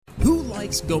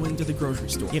likes going to the grocery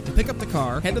store. You have to pick up the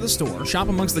car, head to the store, shop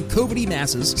amongst the COVID-y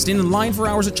masses, stand in line for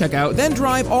hours at checkout, then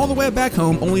drive all the way back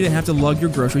home only to have to lug your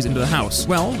groceries into the house.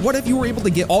 Well, what if you were able to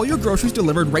get all your groceries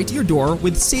delivered right to your door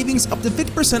with savings up to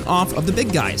 50% off of the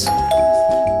big guys?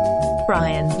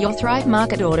 Brian, your Thrive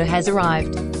Market order has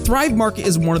arrived. Thrive Market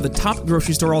is one of the top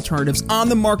grocery store alternatives on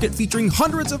the market, featuring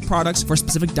hundreds of products for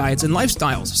specific diets and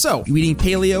lifestyles. So, you eating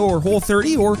paleo or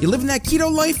Whole30, or you living that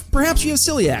keto life? Perhaps you have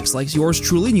celiacs like yours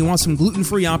truly and you want some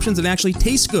gluten-free options that actually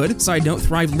taste good. Side note,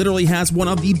 Thrive literally has one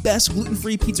of the best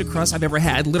gluten-free pizza crusts I've ever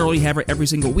had. Literally have it every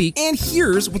single week. And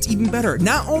here's what's even better.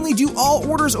 Not only do all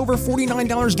orders over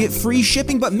 $49 get free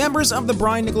shipping, but members of the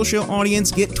Brian Nichols Show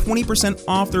audience get 20%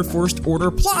 off their first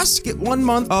order, plus get 1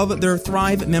 month of their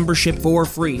Thrive membership for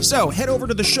free. So head over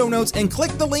to the show notes and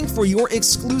click the link for your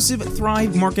exclusive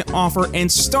Thrive Market offer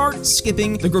and start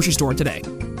skipping the grocery store today.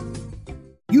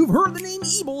 You've heard the name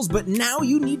Ebles, but now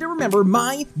you need to remember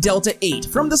My Delta 8.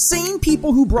 From the same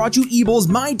people who brought you Ebles,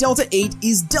 My Delta 8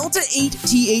 is Delta 8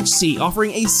 THC,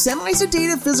 offering a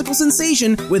semi-sedative physical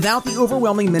sensation without the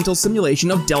overwhelming mental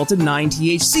stimulation of Delta 9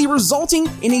 THC, resulting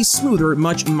in a smoother,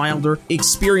 much milder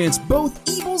experience. Both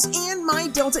Ebles and My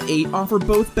Delta 8 offer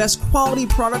both best quality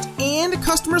product and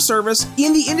customer service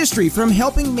in the industry, from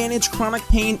helping manage chronic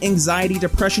pain, anxiety,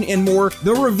 depression, and more.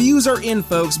 The reviews are in,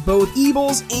 folks. Both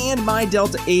Ebles and My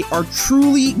Delta 8 are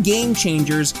truly game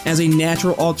changers as a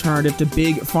natural alternative to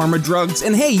big pharma drugs.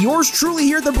 And hey, yours truly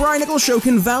here at the Brian Nichols Show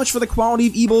can vouch for the quality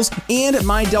of Ebles and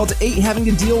My Delta 8, having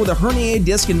to deal with a herniated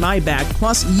disc in my back,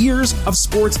 plus years of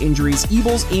sports injuries.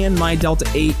 Ebles and My Delta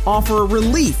 8 offer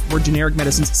relief where generic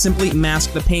medicines simply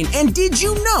mask the pain. And did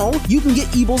you know you can get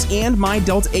Ebles and My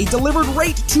Delta 8 delivered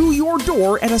right to your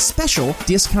door at a special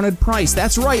discounted price?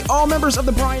 That's right, all members of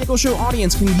the Brian Nichols Show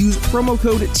audience can use promo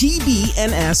code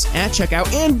TBNS at checkout,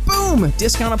 and boom,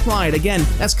 discount applied. Again,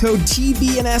 that's code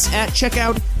TBNS at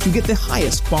checkout to get the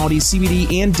highest quality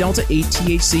CBD and Delta 8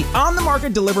 THC on the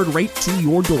market, delivered right to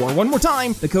your door. One more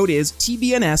time, the code is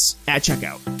TBNS at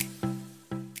checkout.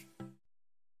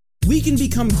 We can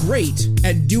become great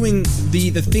at doing the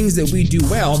things that we do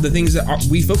well, the things that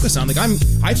we focus on. Like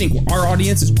I think our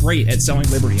audience is great at selling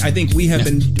liberty. I think we have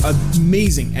been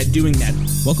amazing at doing that.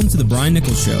 Welcome to the Brian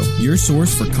Nichols Show, your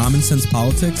source for common sense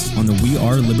politics on the We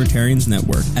Are Libertarians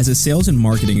Network. As a sales and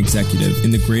marketing executive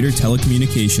in the greater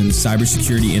telecommunications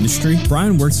cybersecurity industry,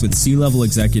 Brian works with C-level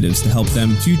executives to help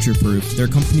them future-proof their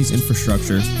company's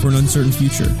infrastructure for an uncertain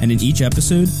future. And in each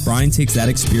episode, Brian takes that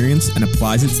experience and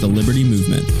applies it to the liberty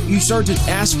movement. You start to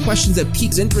ask questions that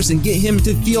piques interest and get him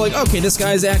to feel like, okay, this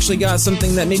guy's actually got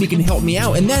something that maybe can help me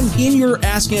out. And then in your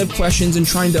asking of questions and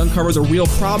trying to uncover the real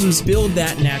problems, build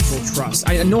that natural trust.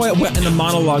 I know I went in the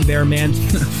monologue there, man.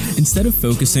 Instead of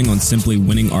focusing on simply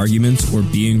winning arguments or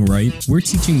being right, we're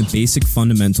teaching the basic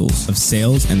fundamentals of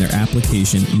sales and their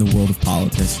application in the world of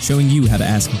politics, showing you how to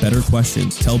ask better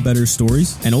questions, tell better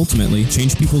stories, and ultimately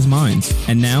change people's minds.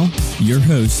 And now, your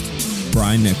host,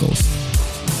 Brian Nichols.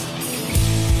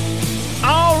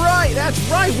 All right, that's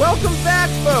right. Welcome back,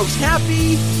 folks.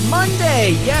 Happy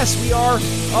Monday. Yes, we are,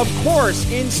 of course,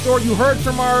 in store. You heard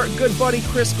from our good buddy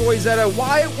Chris Goizetta.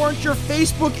 Why weren't your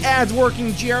Facebook ads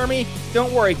working, Jeremy?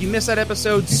 Don't worry. If you missed that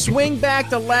episode, swing back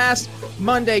to last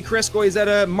Monday. Chris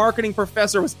Goizetta, marketing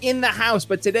professor, was in the house.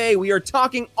 But today we are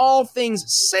talking all things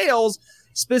sales,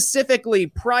 specifically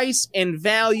price and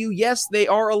value. Yes, they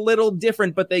are a little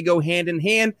different, but they go hand in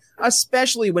hand,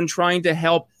 especially when trying to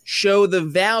help show the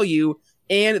value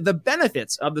and the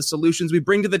benefits of the solutions we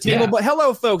bring to the table. Yeah. But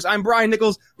hello, folks. I'm Brian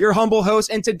Nichols, your humble host.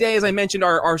 And today, as I mentioned,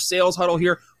 our sales huddle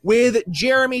here with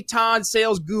Jeremy Todd,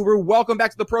 sales guru. Welcome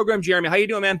back to the program, Jeremy. How you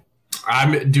doing, man?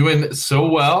 I'm doing so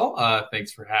well.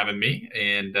 Thanks for having me,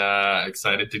 and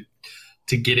excited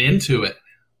to get into it.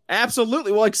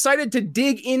 Absolutely. Well, excited to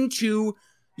dig into,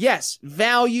 yes,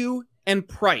 value and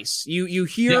price. You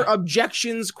hear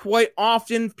objections quite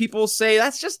often. People say,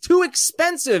 that's just too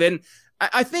expensive. And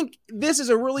I think this is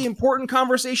a really important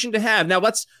conversation to have. Now,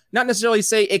 let's not necessarily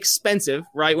say expensive,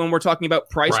 right, when we're talking about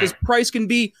price, because price can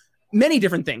be many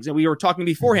different things. And we were talking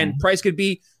beforehand, price could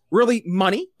be really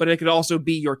money, but it could also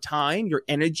be your time, your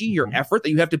energy, your effort that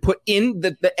you have to put in,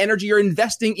 the energy you're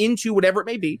investing into whatever it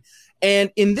may be.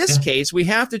 And in this case, we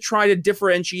have to try to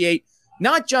differentiate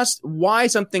not just why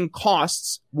something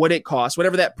costs what it costs,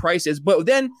 whatever that price is, but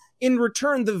then in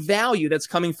return, the value that's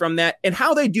coming from that and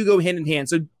how they do go hand in hand.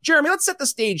 So, Jeremy, let's set the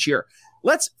stage here.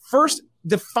 Let's first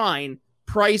define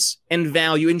price and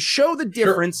value and show the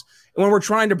difference when we're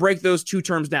trying to break those two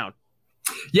terms down.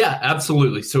 Yeah,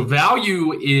 absolutely. So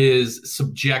value is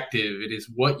subjective. It is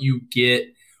what you get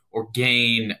or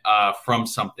gain from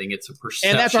something. It's a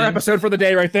perception. And that's our episode for the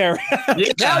day right there.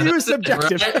 Yeah, value is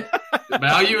subjective. Right?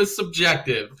 Value is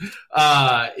subjective.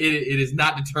 It is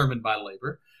not determined by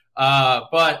labor.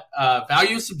 But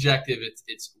value is subjective.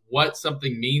 It's what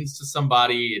something means to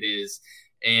somebody. It is,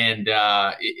 and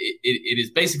it is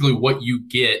basically what you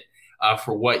get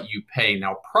for what you pay.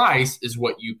 Now, price is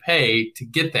what you pay to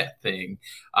get that thing.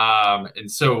 And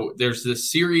so there's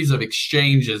this series of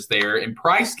exchanges there, and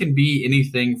price can be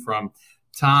anything from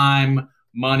time,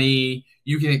 money.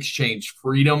 You can exchange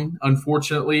freedom,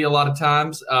 unfortunately, a lot of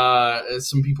times.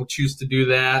 Some people choose to do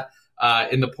that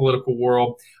in the political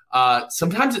world.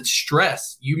 Sometimes it's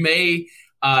stress. You may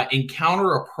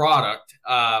encounter a product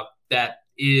that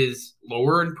is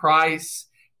lower in price,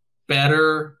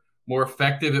 better, more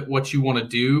effective at what you want to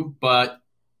do, but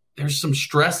there's some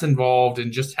stress involved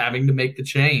in just having to make the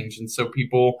change. And so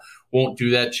people won't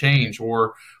do that change,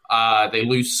 or they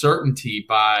lose certainty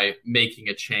by making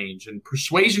a change. And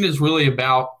persuasion is really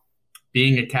about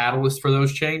being a catalyst for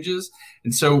those changes.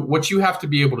 And so what you have to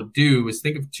be able to do is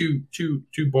think of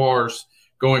two bars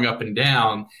going up and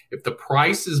down. If the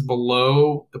price is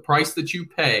below the price that you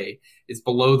pay is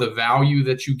below the value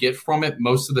that you get from it,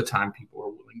 most of the time people are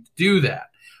willing to do that.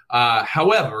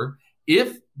 However,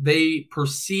 if they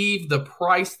perceive the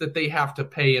price that they have to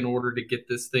pay in order to get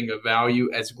this thing of value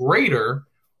as greater,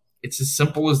 it's as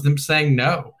simple as them saying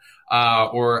no,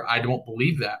 or I don't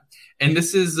believe that. And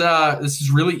this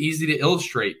is really easy to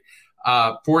illustrate.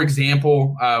 For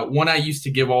example, one I used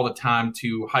to give all the time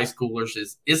to high schoolers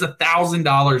is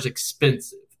 $1,000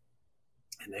 expensive?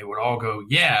 And they would all go,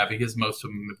 yeah, because most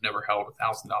of them have never held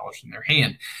 $1,000 in their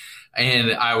hand.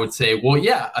 And I would say, well,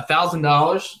 yeah,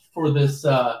 $1,000 for this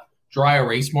dry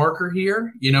erase marker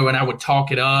here, and I would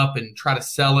talk it up and try to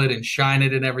sell it and shine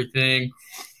it and everything.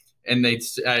 And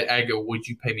I go, would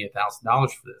you pay me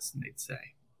 $1,000 for this? And they'd say,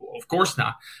 well, of course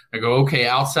not. I go, okay,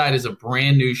 outside is a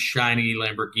brand new shiny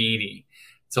Lamborghini.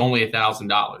 It's only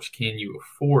 $1,000. Can you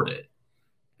afford it?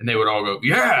 And they would all go,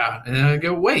 yeah. And I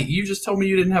go, wait, you just told me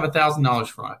you didn't have $1,000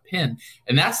 for my pen.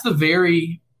 And that's the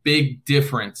very big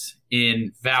difference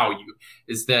in value,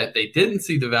 is that they didn't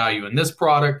see the value in this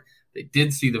product. They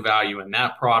did see the value in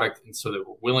that product. And so they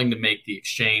were willing to make the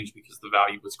exchange because the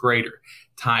value was greater.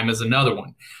 Time is another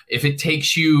one. If it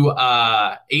takes you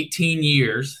 18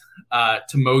 years to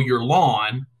mow your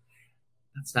lawn,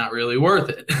 that's not really worth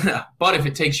it. But if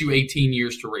it takes you 18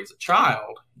 years to raise a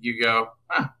child, you go,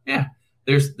 yeah,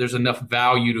 there's enough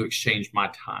value to exchange my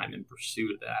time in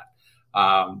pursuit of that.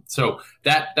 So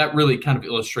that really kind of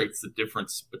illustrates the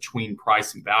difference between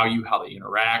price and value, how they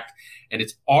interact. And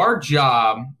it's our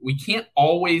job. We can't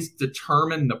always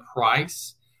determine the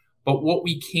price, but what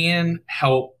we can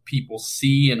help people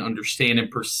see and understand and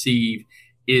perceive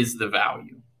is the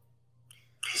value.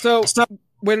 So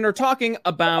when we're talking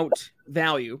about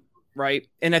value, right?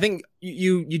 And I think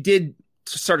you did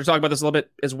start to talk about this a little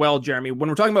bit as well, Jeremy. When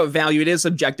we're talking about value, it is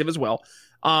subjective as well.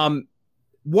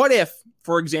 What if,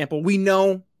 for example, we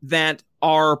know that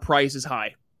our price is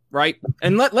high, right?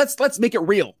 And let's make it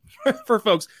real for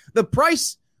folks. The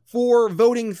price for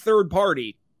voting third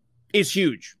party is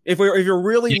huge. If you're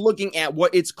really looking at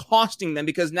what it's costing them,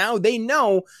 because now they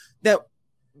know that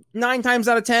 9 times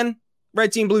out of 10,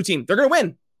 red team, blue team, they're going to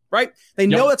win, right? They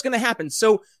know that's going to happen.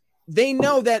 So they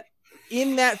know that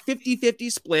in that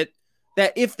 50-50 split,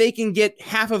 that if they can get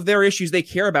half of their issues they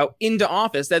care about into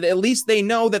office, that at least they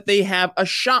know that they have a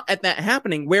shot at that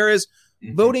happening. Whereas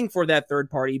voting for that third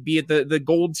party, be it the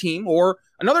gold team or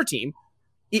another team,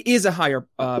 it is a higher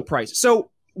price.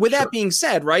 So with that being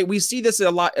said, right, we see this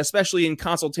a lot, especially in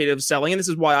consultative selling. And this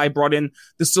is why I brought in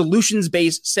the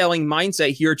solutions-based selling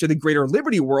mindset here to the greater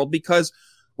Liberty world, because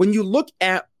when you look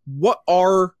at what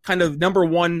our kind of number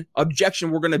one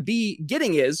objection we're going to be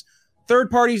getting is,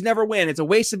 third parties never win. It's a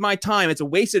waste of my time. It's a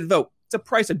wasted vote. It's a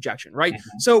price objection, right?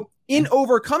 So in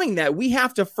overcoming that, we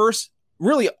have to first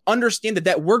really understand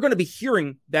that we're going to be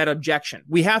hearing that objection.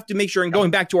 We have to make sure, and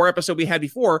going back to our episode we had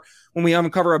before, when we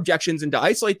uncover objections and to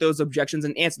isolate those objections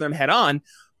and answer them head on.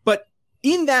 But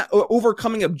in that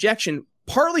overcoming objection,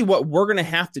 partly what we're going to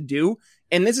have to do,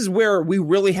 and this is where we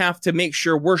really have to make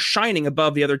sure we're shining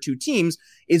above the other two teams,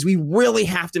 is we really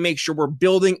have to make sure we're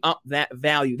building up that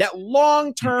value, that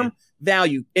long-term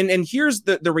value. And here's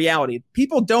the reality.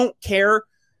 People don't care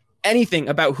anything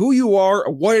about who you are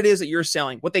or what it is that you're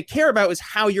selling. What they care about is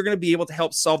how you're going to be able to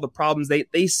help solve the problems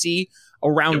they see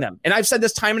around them. And I've said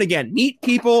this time and again, meet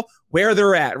people where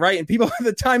they're at, right? And people at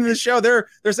the time of the show, they're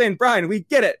saying, Brian, we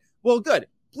get it. Well, good.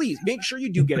 Please make sure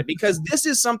you do get it, because this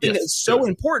is something that's so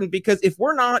important, because if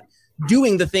we're not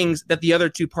doing the things that the other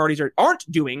two parties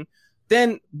aren't doing,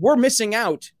 then we're missing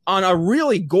out on a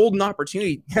really golden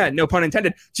opportunity, no pun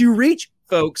intended, to reach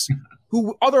folks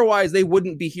who otherwise they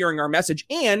wouldn't be hearing our message,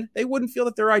 and they wouldn't feel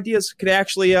that their ideas could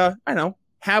actually,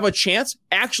 have a chance,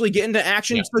 actually get into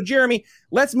action. Yeah. So, Jeremy,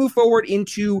 let's move forward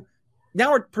into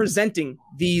now we're presenting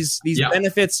these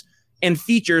benefits and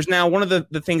features. Now, one of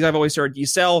the things I've always heard, you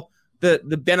sell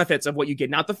the benefits of what you get,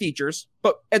 not the features,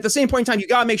 but at the same point in time, you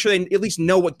got to make sure they at least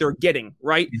know what they're getting,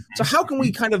 right? Mm-hmm. So how can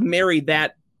we kind of marry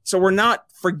that so we're not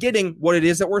forgetting what it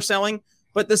is that we're selling,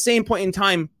 but at the same point in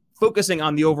time, focusing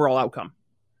on the overall outcome?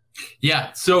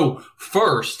 Yeah. So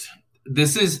first,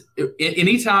 this is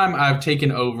anytime I've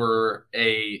taken over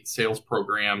a sales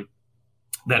program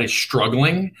that is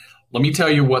struggling, let me tell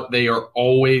you what they are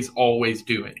always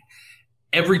doing.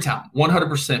 Every time,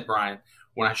 100%, Brian,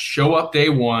 when I show up day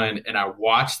one and I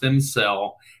watch them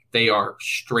sell, they are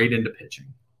straight into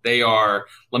pitching. They are,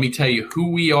 let me tell you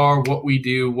who we are, what we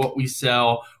do, what we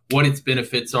sell, what its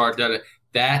benefits are.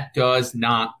 That does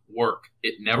not work.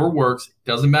 It never works. It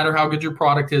doesn't matter how good your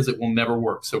product is. It will never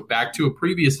work. So back to a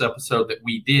previous episode that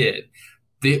we did,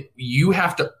 that you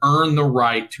have to earn the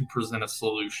right to present a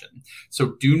solution.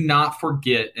 So do not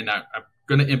forget, and I'm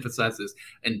going to emphasize this,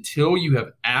 until you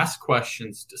have asked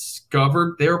questions,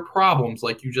 discovered their problems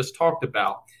like you just talked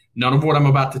about, none of what I'm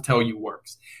about to tell you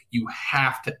works. You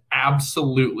have to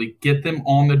absolutely get them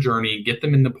on the journey and get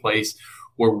them in the place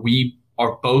where we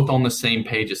are both on the same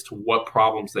page as to what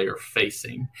problems they are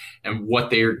facing and what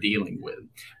they are dealing with.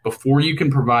 Before you can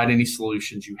provide any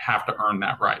solutions, you have to earn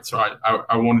that right. So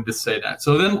I wanted to say that.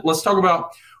 So then let's talk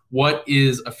about what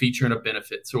is a feature and a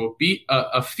benefit. So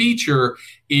a feature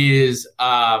is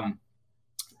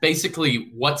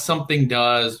basically what something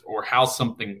does or how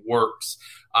something works.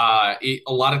 A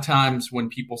lot of times when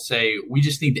people say we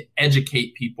just need to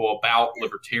educate people about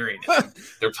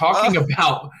libertarianism, they're talking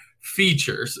about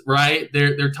features, right?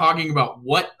 They're talking about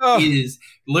what is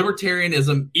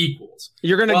libertarianism equals.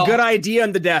 You're going to good idea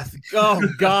them to death. Oh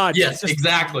God. Yes,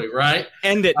 exactly. Right.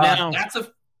 End it now.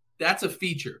 That's a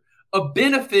feature. A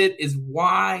benefit is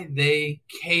why they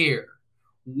care.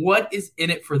 What is in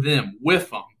it for them?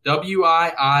 WIFM,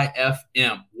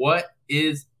 WIIFM. What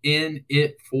is in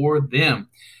it for them?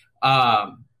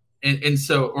 And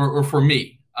so, or for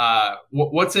me,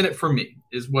 what's in it for me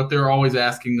is what they're always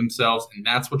asking themselves, and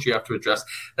that's what you have to address.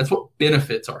 That's what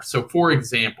benefits are. So, for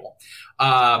example,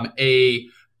 a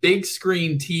big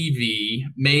screen TV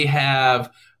may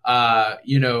have,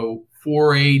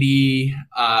 480,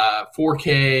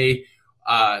 4K,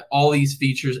 all these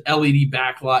features, LED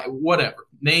backlight, whatever.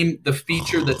 Name the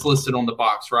feature that's listed on the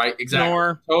box, right?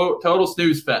 Exactly. Total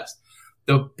snooze fest.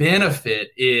 The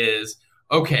benefit is,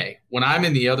 okay, when I'm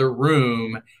in the other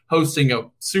room hosting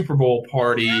a Super Bowl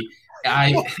party,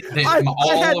 all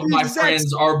of my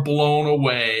friends are blown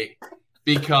away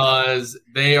because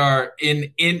they are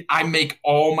I make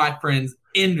all my friends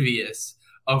envious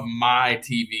of my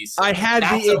TV set. I had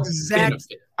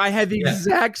the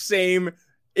exact same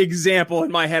example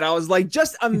in my head. I was like,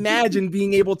 just imagine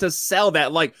being able to sell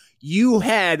that. Like, you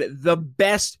had the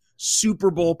best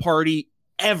Super Bowl party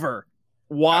ever.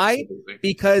 Why? Absolutely.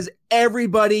 Because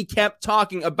everybody kept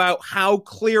talking about how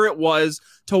clear it was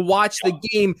to watch the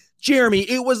game. Jeremy,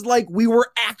 it was like we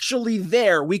were actually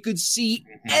there. We could see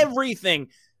everything.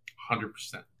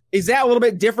 100%. Is that a little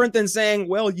bit different than saying,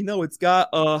 well, it's got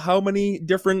how many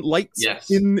different lights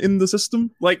in the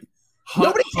system? Like,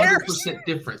 nobody cares. 100%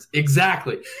 difference.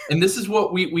 Exactly. And this is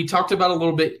what we talked about a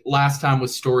little bit last time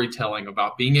with storytelling,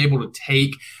 about being able to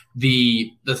take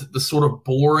the sort of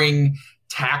boring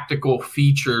tactical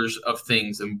features of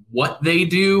things and what they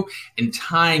do and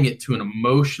tying it to an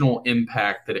emotional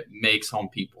impact that it makes on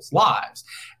people's lives.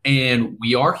 And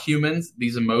we are humans.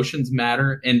 These emotions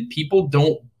matter, and people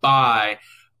don't buy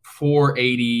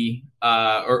 480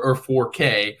 or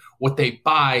 4K. What they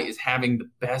buy is having the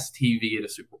best TV at a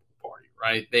Super Bowl party,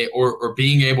 right? Or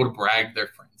being able to brag to their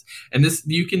friends. And this,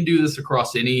 you can do this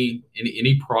across any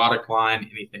product line,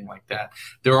 anything like that.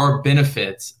 There are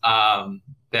benefits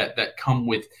that come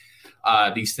with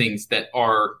these things that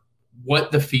are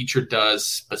what the feature does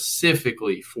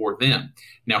specifically for them.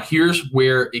 Now, here's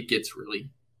where it gets really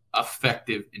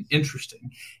effective and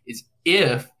interesting, is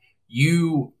if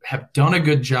you have done a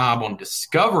good job on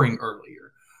discovering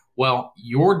earlier, well,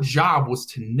 your job was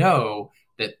to know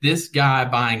that this guy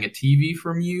buying a TV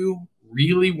from you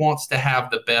really wants to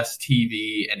have the best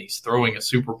TV, and he's throwing a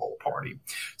Super Bowl party.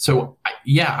 So,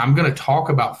 I'm going to talk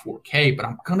about 4K, but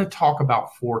I'm going to talk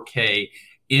about 4K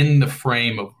in the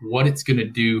frame of what it's going to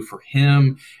do for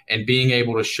him and being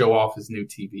able to show off his new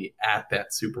TV at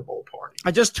that Super Bowl party.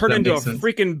 I just turned into a sense?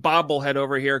 freaking bobblehead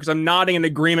over here because I'm nodding in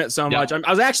agreement so much. I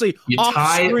was actually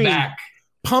off screen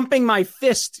pumping my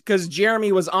fist because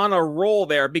Jeremy was on a roll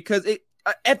there, because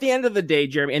at the end of the day,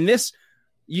 Jeremy, and this,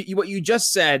 what you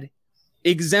just said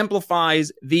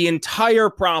exemplifies the entire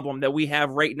problem that we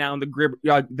have right now in the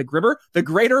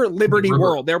greater liberty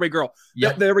world. There we go.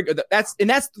 Yep. There we go. That's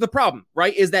the problem,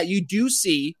 right? Is that you do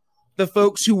see the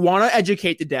folks who want to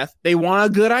educate to death. They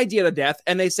want a good idea to death,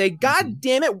 and they say, God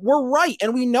damn it, we're right.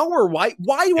 And we know we're right.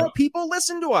 Why won't people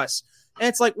listen to us? And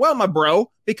it's like, well, my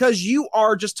bro, because you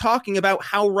are just talking about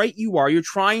how right you are. You're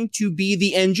trying to be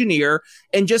the engineer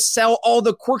and just sell all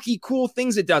the quirky, cool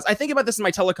things it does. I think about this in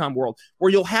my telecom world, where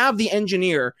you'll have the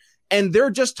engineer and they're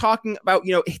just talking about,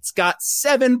 it's got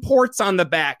 7 ports on the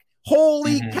back.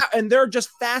 Holy cow. And they're just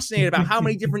fascinated about how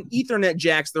many different Ethernet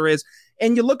jacks there is.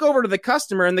 And you look over to the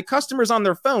customer, and the customer's on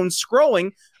their phone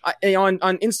scrolling on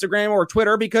Instagram or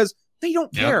Twitter because they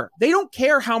don't care. Yep. They don't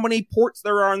care how many ports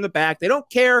there are in the back. They don't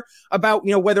care about,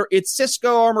 whether it's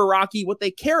Cisco or Meraki. What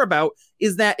they care about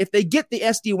is that if they get the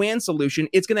SD-WAN solution,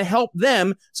 it's going to help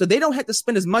them so they don't have to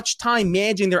spend as much time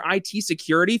managing their IT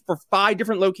security for 5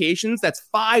 different locations. That's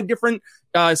 5 different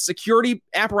security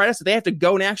apparatus that they have to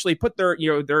go and actually put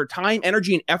their time,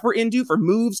 energy, and effort into for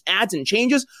moves, adds, and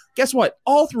changes. Guess what?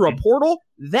 All through a portal.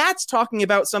 That's talking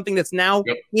about something that's now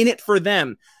in it for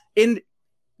them. And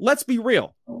let's be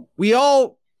real. We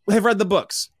all have read the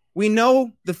books. We know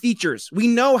the features. We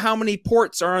know how many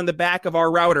ports are on the back of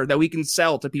our router that we can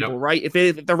sell to people, right? If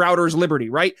the router is Liberty,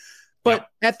 right? But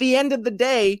at the end of the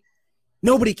day,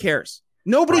 nobody cares.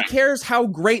 Nobody cares how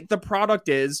great the product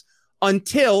is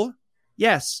until,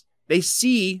 yes, they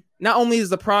see not only does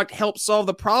the product help solve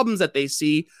the problems that they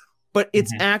see, but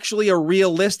it's actually a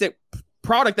realistic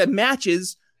product that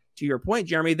matches, to your point,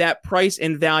 Jeremy, that price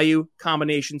and value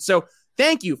combination. So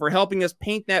thank you for helping us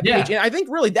paint that page. And I think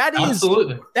really that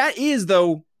is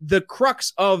though the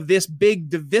crux of this big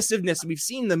divisiveness we've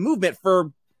seen in the movement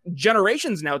for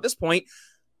generations now at this point.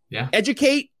 Yeah.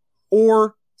 Educate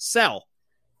or sell.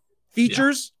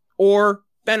 Features or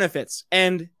benefits.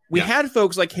 And we had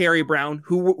folks like Harry Brown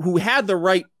who had the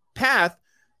right path,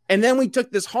 and then we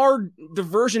took this hard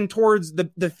diversion towards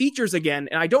the features again.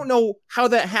 And I don't know how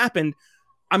that happened.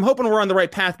 I'm hoping we're on the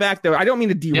right path back, though. I don't mean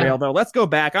to derail, though. Let's go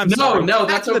back. Sorry. No,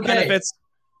 that's okay. The benefits.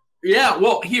 Yeah,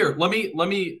 well, here, let me.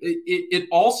 It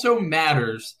also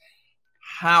matters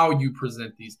how you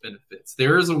present these benefits.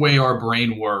 There is a way our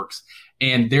brain works,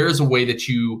 and there's a way that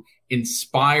you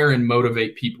inspire and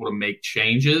motivate people to make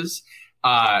changes,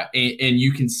 and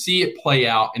you can see it play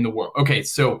out in the world. Okay,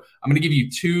 so I'm going to give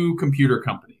you 2 computer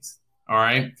companies, all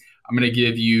right? I'm going to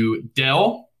give you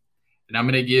Dell, and I'm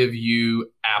going to give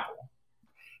you Apple.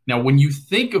 Now, when you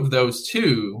think of those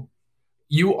 2,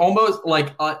 you almost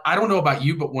I don't know about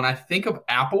you, but when I think of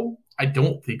Apple, I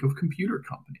don't think of computer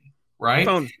company, right?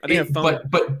 Phone. I think of phone.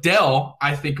 But Dell,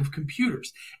 I think of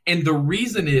computers. And the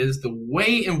reason is the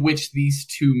way in which these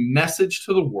 2 message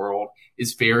to the world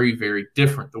is very, very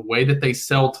different. The way that they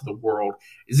sell to the world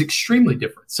is extremely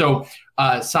different. So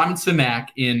Simon Sinek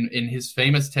in his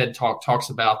famous TED Talk talks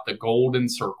about the golden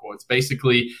circle. It's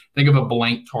basically, think of a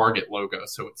blank Target logo.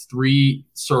 So it's 3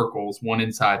 circles, one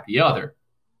inside the other.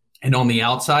 And on the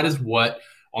outside is what,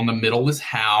 on the middle is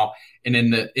how, and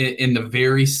in the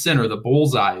very center, the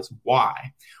bullseye is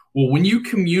why. Well, when you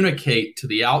communicate to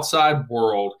the outside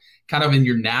world kind of in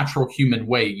your natural human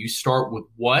way, you start with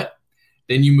what,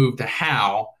 then you move to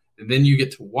how, and then you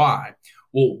get to why.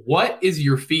 Well, what is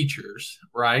your features,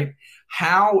 right?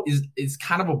 How is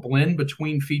kind of a blend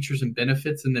between features and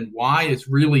benefits, and then why is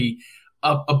really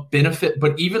a benefit,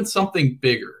 but even something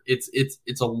bigger.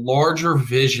 It's a larger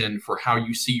vision for how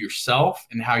you see yourself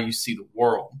and how you see the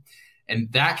world.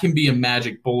 And that can be a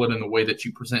magic bullet in the way that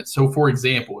you present. So, for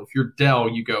example, if you're Dell,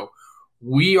 you go,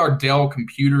 we are Dell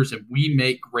Computers and we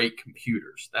make great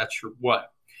computers. That's your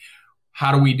what.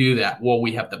 How do we do that? Well,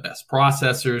 we have the best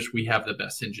processors. We have the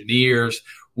best engineers.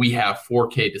 We have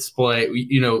 4K display,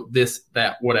 this,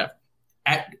 that, whatever.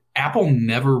 Apple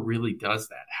never really does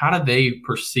that. How do they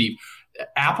perceive?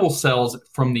 Apple sells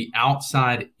from the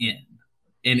outside in.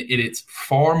 And it's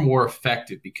far more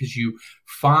effective because you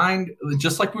find,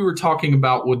 just like we were talking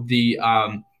about with the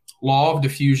law of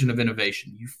diffusion of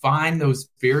innovation, you find those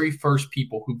very first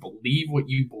people who believe what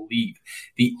you believe,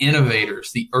 the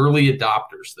innovators, the early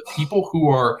adopters, the people who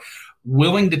are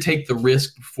willing to take the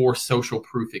risk before social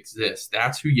proof exists.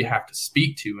 That's who you have to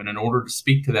speak to. And in order to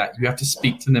speak to that, you have to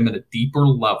speak to them at a deeper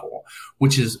level,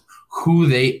 which is who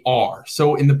they are.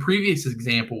 So in the previous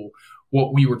example,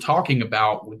 what we were talking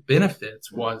about with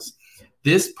benefits was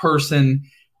this person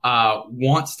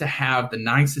wants to have the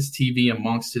nicest TV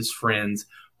amongst his friends,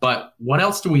 but what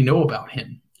else do we know about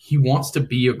him? He wants to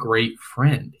be a great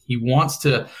friend. He wants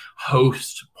to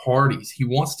host parties. He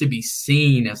wants to be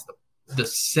seen as the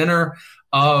center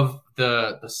of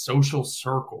the social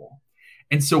circle.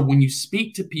 And so when you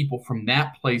speak to people from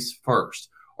that place first,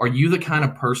 are you the kind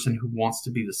of person who wants to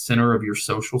be the center of your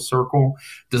social circle?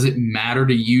 Does it matter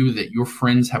to you that your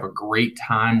friends have a great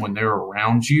time when they're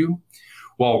around you?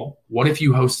 Well, what if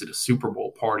you hosted a Super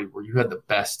Bowl party where you had the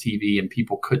best TV and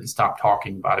people couldn't stop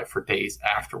talking about it for days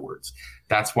afterwards?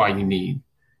 That's why you need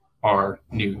our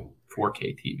new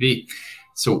 4K TV.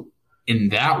 So in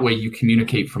that way, you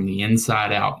communicate from the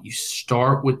inside out. You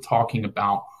start with talking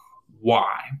about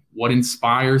why, what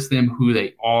inspires them, who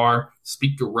they are,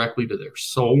 speak directly to their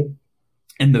soul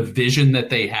and the vision that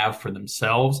they have for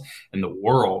themselves and the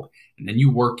world. And then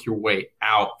you work your way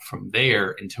out from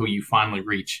there until you finally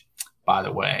reach, by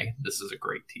the way, this is a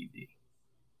great TV.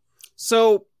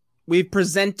 So we've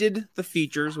presented the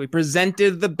features, we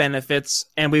presented the benefits,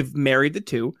 and we've married the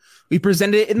two. We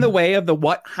presented it in the way of the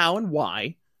what, how, and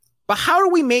why. But how do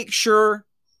we make sure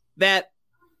that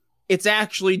it's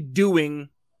actually doing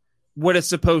what it's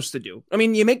supposed to do? I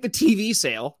mean, you make the TV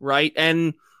sale, right?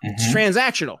 And it's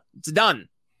transactional. It's done.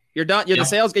 You're done. You're the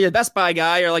sales guy, you're the Best Buy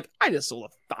guy. You're like, I just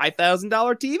sold a $5,000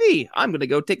 TV. I'm going to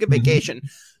go take a vacation.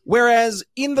 Whereas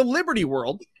in the Liberty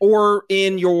world, or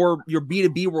in your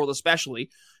B2B world especially,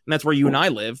 and that's where you and I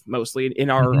live mostly in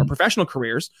our professional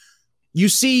careers, you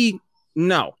see,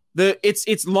 no.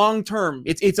 It's long term.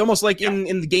 It's almost like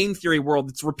in the game theory world,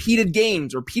 it's repeated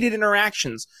games, repeated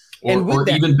interactions. Or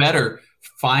even better,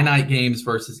 finite games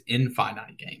versus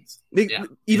infinite games.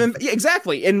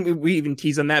 Exactly. And we even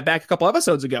teased on that back a couple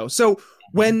episodes ago. So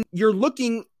when you're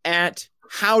looking at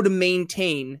how to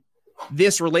maintain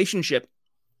this relationship,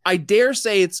 I dare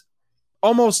say it's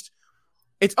almost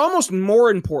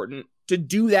more important to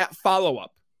do that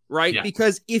follow-up, right? Yeah.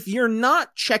 Because if you're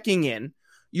not checking in,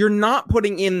 you're not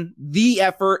putting in the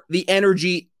effort, the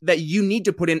energy that you need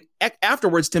to put in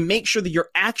afterwards to make sure that you're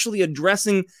actually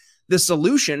addressing the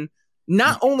solution.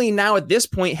 Not only now at this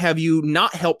point have you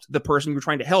not helped the person you're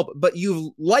trying to help, but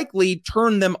you've likely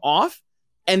turned them off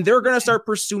and they're going to start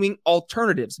pursuing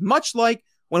alternatives. Much like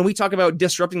when we talk about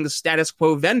disrupting the status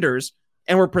quo vendors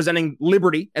and we're presenting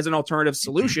Liberty as an alternative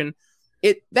solution,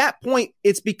 at that point,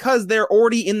 it's because they're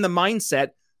already in the mindset.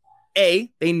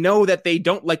 A, they know that they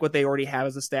don't like what they already have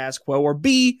as a status quo, or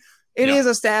B, it is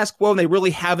a status quo and they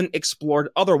really haven't explored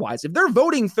otherwise. If they're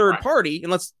voting third party,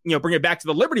 and let's bring it back to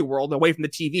the Liberty world away from the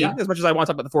TV, as much as I want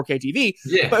to talk about the 4K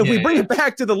TV, but if we bring it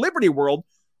back to the Liberty world,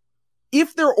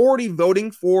 if they're already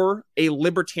voting for a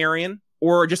libertarian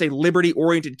or just a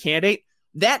liberty-oriented candidate,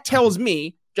 that tells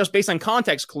me, just based on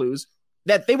context clues,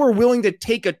 that they were willing to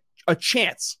take a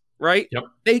chance. Right? Yep.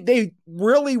 They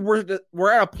really were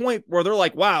at a point where they're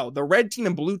like, wow, the red team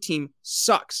and blue team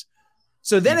sucks.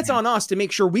 So then it's on us to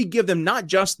make sure we give them not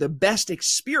just the best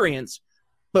experience,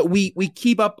 but we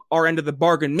keep up our end of the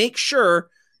bargain. Make sure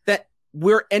that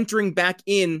we're entering back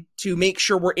in to make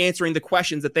sure we're answering the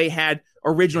questions that they had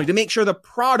originally, to make sure the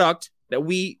product that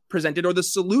we presented or the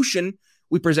solution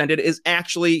we presented is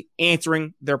actually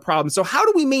answering their problems. So how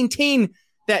do we maintain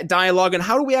that dialogue, and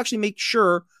how do we actually make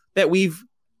sure that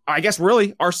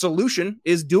really our solution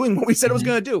is doing what we said it was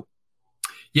going to do?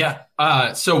 Yeah.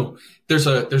 So there's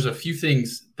a few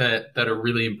things that are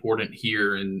really important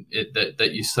here and that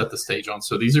you set the stage on.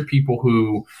 So these are people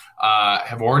who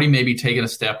have already maybe taken a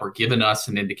step or given us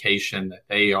an indication that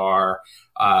they are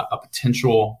a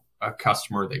potential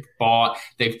customer.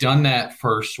 They've done that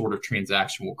first sort of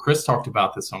transaction. Well, Chris talked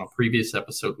about this on a previous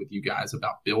episode with you guys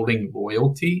about building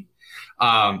loyalty.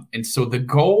 And so the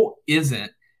goal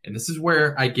isn't, and this is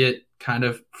where I get kind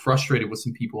of frustrated with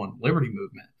some people in the Liberty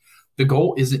movement. The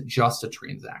goal isn't just a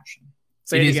transaction.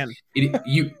 Say it again.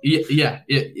 It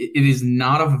is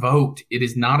not a vote. It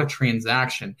is not a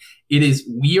transaction.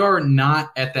 We are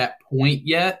not at that point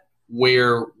yet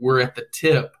where we're at the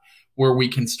tip where we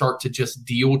can start to just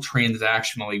deal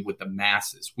transactionally with the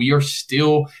masses. We are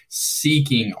still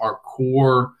seeking our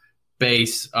core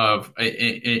base of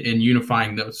and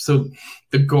unifying those. So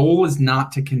the goal is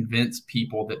not to convince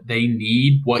people that they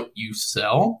need what you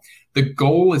sell. The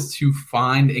goal is to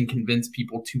find and convince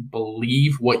people to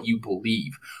believe what you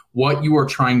believe. What you are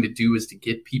trying to do is to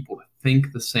get people to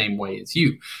think the same way as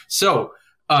you. So,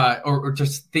 or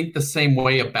just think the same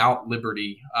way about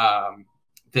Liberty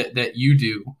that you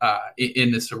do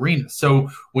in this arena. So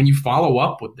when you follow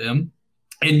up with them,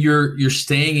 and you're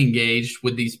staying engaged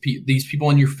with these people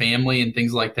in your family and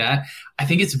things like that, I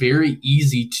think it's very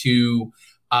easy to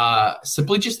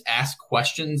simply just ask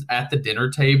questions at the dinner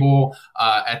table,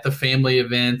 at the family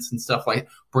events and stuff like that.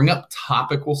 Bring up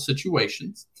topical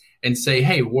situations and say,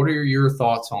 hey, what are your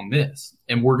thoughts on this?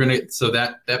 And so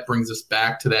that brings us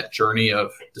back to that journey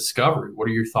of discovery. What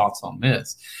are your thoughts on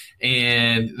this?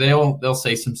 And they'll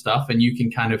say some stuff, and you can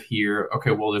kind of hear,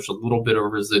 okay, well, there's a little bit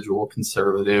of residual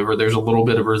conservative, or there's a little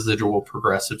bit of residual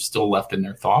progressive still left in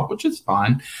their thought, which is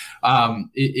fine.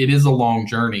 It is a long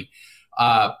journey.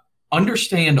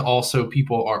 Understand also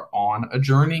people are on a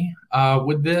journey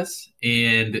with this,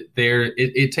 and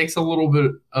it takes a little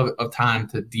bit of time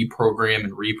to deprogram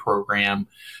and reprogram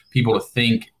people to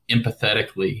think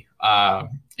empathetically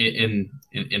in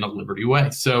a liberty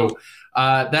way. So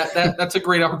that's a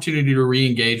great opportunity to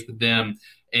re-engage with them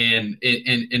and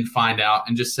find out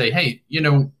and just say, hey,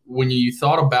 when you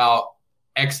thought about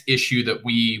X issue that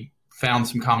we found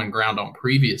some common ground on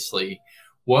previously,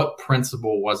 what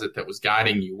principle was it that was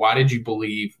guiding you? Why did you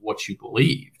believe what you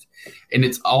believed? And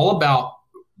it's all about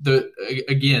the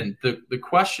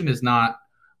question is not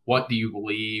what do you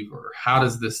believe or how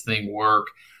does this thing work?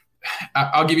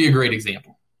 I'll give you a great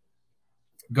example.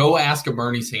 Go ask a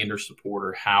Bernie Sanders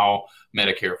supporter how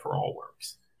Medicare for All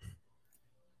works.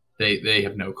 They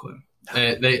have no clue.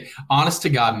 They honest to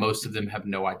God, most of them have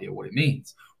no idea what it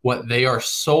means. What they are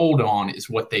sold on is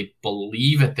what they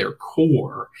believe at their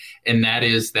core, and that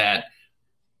is that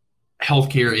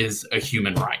healthcare is a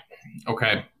human right.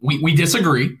 Okay, we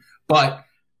disagree, but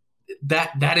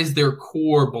that is their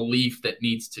core belief that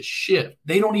needs to shift.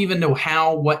 They don't even know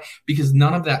because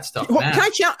none of that stuff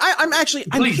matters. Can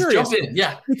I'm curious. Jump in.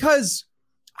 Yeah, because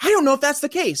I don't know if that's the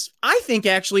case. I think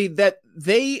actually that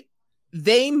they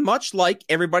much like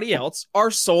everybody else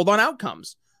are sold on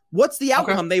outcomes. What's the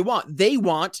outcome they want? They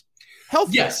want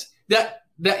health. Yes,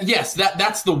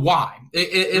 that's the why,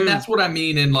 and that's what I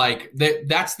mean. And like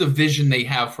that's the vision they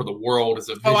have for the world is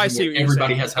a vision I see where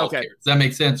everybody has healthcare. Okay. Does that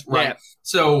make sense? Right. Yeah.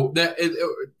 So that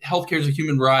healthcare is a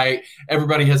human right.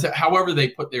 Everybody has. However, they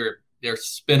put their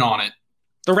spin on it.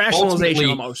 The rationalization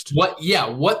almost.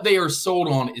 What they are sold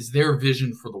on is their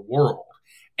vision for the world.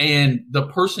 And the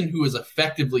person who is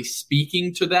effectively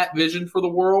speaking to that vision for the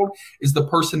world is the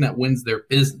person that wins their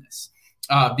business.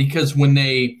 Because when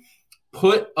they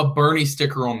put a Bernie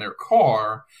sticker on their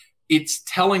car, it's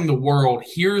telling the world,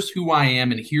 here's who I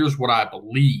am and here's what I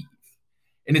believe.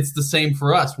 And it's the same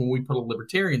for us when we put a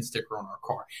libertarian sticker on our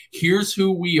car. Here's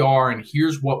who we are and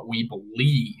here's what we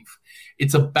believe.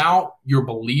 It's about your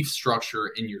belief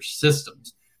structure and your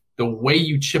systems. The way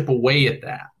you chip away at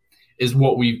that is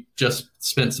what we've just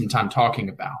spent some time talking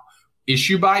about.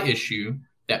 Issue by issue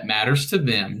that matters to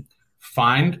them.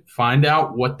 Find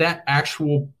out what that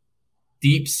actual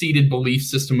deep-seated belief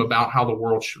system about how the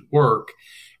world should work,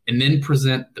 and then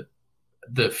present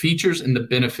the features and the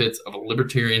benefits of a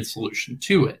libertarian solution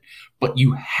to it. But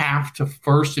you have to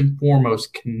first and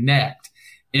foremost connect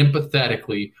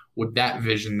empathetically with that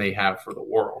vision they have for the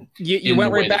world. You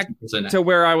went right back to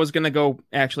where I was going to go,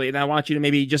 actually, and I want you to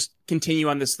maybe just continue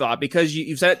on this thought, because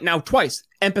you've said it now twice.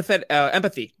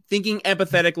 Empathy. Thinking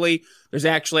empathetically. There's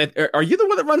actually... Are you the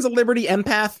one that runs a Liberty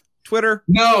Empath Twitter?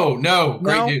 No.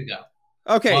 Great dude, no.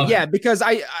 Okay, love it. Because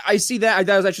I see that.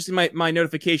 I was actually seeing my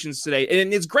notifications today,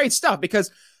 and it's great stuff,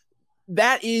 because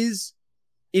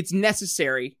it's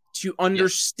necessary to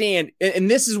understand, and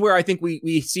this is where I think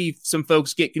we see some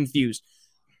folks get confused.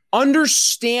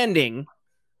 Understanding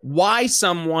why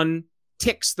someone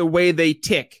ticks the way they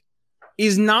tick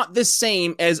is not the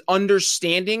same as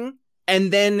understanding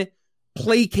and then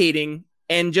placating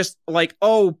and just like,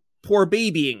 oh, poor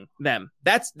babying them.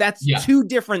 That's two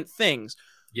different things.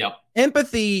 Yep.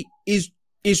 Empathy is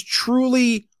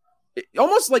truly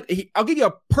almost like, I'll give you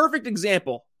a perfect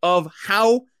example of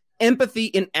how empathy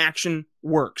in action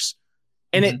works.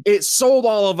 And it sold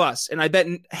all of us. And I bet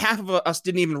half of us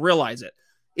didn't even realize it.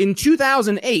 In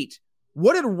 2008,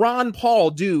 what did Ron Paul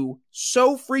do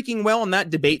so freaking well on that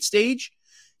debate stage?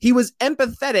 He was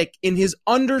empathetic in his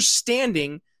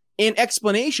understanding and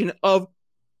explanation of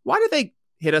why did they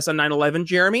hit us on 9/11,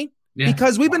 Jeremy? Yeah.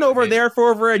 Because we've been over there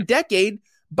for over a decade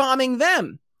bombing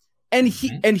them. And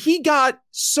he got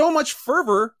so much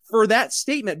fervor for that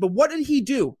statement. But what did he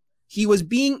do? He was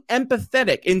being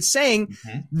empathetic in saying,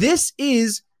 this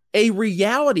is a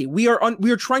reality. We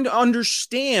are trying to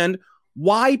understand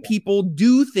why people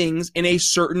do things in a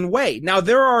certain way. Now,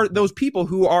 there are those people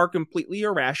who are completely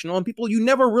irrational and people you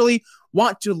never really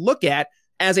want to look at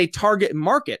as a target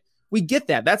market. we get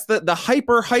that. That's the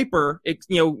hyper,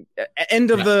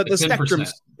 end of the spectrum.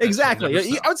 Exactly.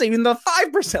 I would say even the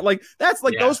 5%. Like, that's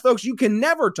like those folks you can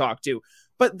never talk to.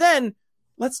 But then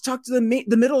let's talk to the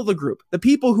middle of the group, the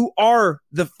people who are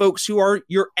the folks who are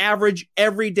your average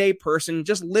everyday person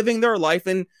just living their life.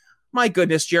 And my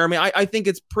goodness, Jeremy, I think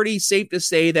it's pretty safe to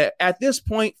say that at this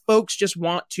point, folks just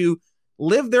want to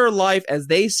live their life as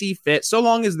they see fit, so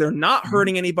long as they're not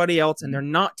hurting anybody else and they're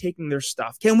not taking their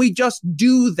stuff. Can we just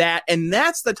do that? And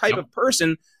that's the type of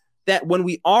person that when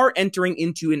we are entering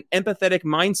into an empathetic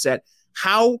mindset,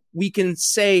 how we can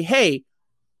say, hey,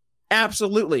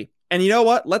 absolutely. And you know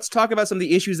what? Let's talk about some of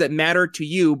the issues that matter to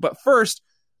you. But first,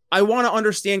 I want to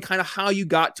understand kind of how you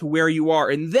got to where you are.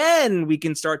 And then we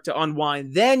can start to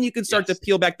unwind. Then you can start to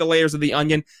peel back the layers of the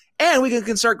onion. And we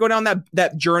can start going down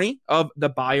that journey of the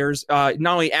buyers, not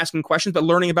only asking questions, but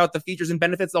learning about the features and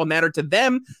benefits that will matter to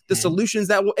them, the solutions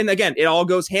that will, and again, it all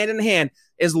goes hand in hand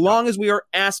as long as we are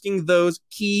asking those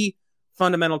key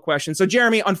fundamental questions. So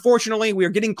Jeremy, unfortunately, we are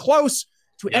getting close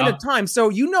to end of time. So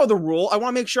you know the rule. I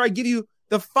want to make sure I give you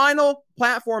the final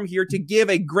platform here to give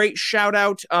a great shout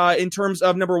out in terms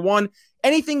of, number one,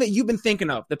 anything that you've been thinking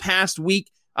of the past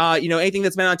week, anything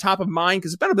that's been on top of mind,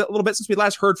 because it's been a little bit since we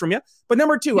last heard from you. But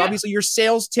number two, obviously your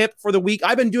sales tip for the week.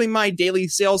 I've been doing my daily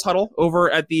sales huddle over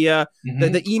at the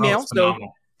email. So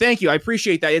thank you. I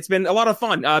appreciate that. It's been a lot of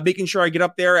fun making sure I get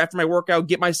up there after my workout,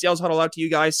 get my sales huddle out to you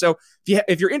guys. So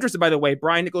if you're interested, by the way,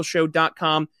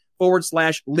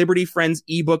 briannicholsshow.com/Liberty Friends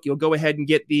ebook. You'll go ahead and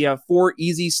get the 4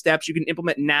 easy steps you can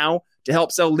implement now to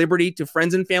help sell Liberty to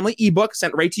friends and family ebook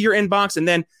sent right to your inbox. And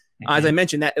then, as I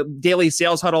mentioned, that daily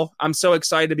sales huddle, I'm so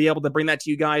excited to be able to bring that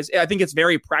to you guys. I think it's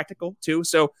very practical too.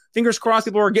 So fingers crossed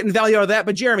people are getting value out of that.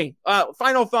 But Jeremy,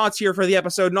 final thoughts here for the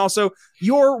episode, and also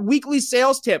your weekly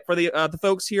sales tip for the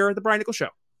folks here at the Brian Nichols Show.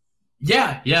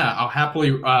 Yeah. I'll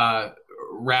happily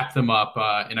wrap them up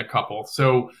in a couple.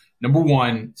 So number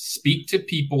one, speak to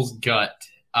people's gut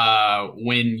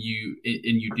when you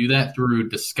do that through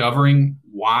discovering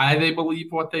why they believe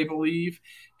what they believe,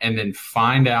 and then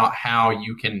find out how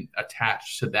you can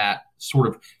attach to that sort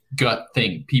of gut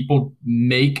thing. People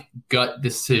make gut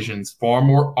decisions far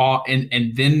more,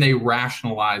 and then they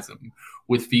rationalize them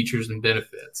with features and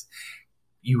benefits.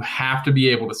 You have to be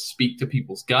able to speak to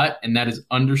people's gut, and that is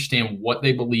understand what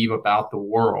they believe about the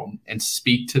world and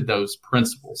speak to those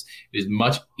principles. It is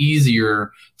much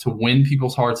easier to win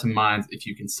people's hearts and minds if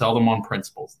you can sell them on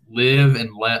principles. Live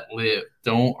and let live.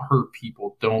 Don't hurt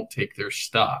people. Don't take their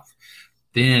stuff.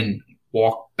 Then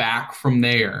walk back from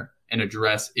there and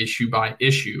address issue by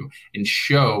issue and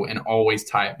show and always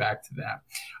tie it back to that.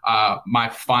 My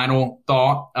final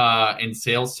thought and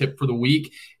sales tip for the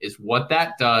week is what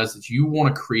that does is you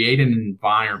want to create an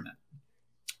environment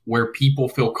where people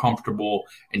feel comfortable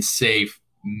and safe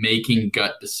making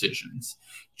gut decisions,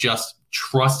 just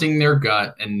trusting their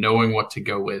gut and knowing what to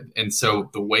go with. And so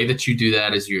the way that you do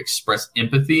that is you express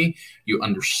empathy, you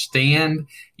understand,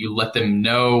 you let them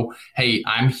know, hey,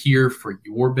 I'm here for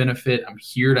your benefit. I'm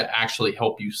here to actually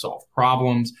help you solve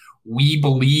problems. We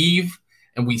believe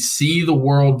and we see the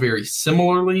world very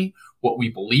similarly. What we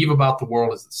believe about the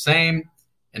world is the same.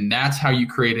 And that's how you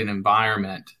create an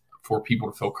environment for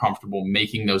people to feel comfortable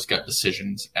making those gut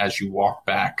decisions as you walk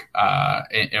back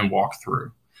and walk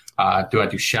through. Do I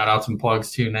do shout outs and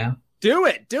plugs too now? Do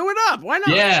it up. Why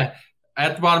not? Yeah.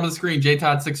 At the bottom of the screen,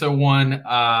 JTodd601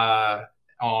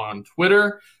 on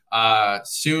Twitter.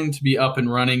 Soon to be up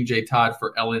and running, JTodd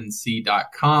for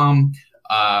LNC.com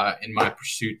in my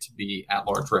pursuit to be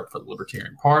at-large rep for the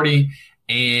Libertarian Party.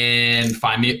 And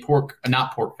find me at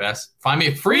find me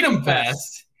at Freedom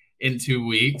Fest in 2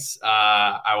 weeks.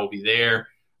 I will be there.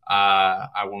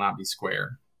 I will not be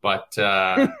square, but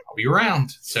I'll be around.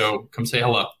 So come say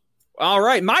hello. All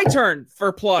right, my turn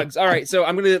for plugs. All right, so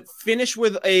I'm going to finish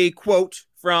with a quote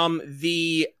from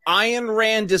the Ayn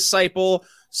Rand disciple,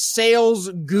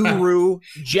 sales guru,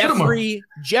 Jeffrey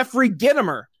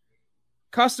Gitomer.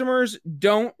 Customers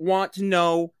don't want to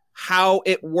know how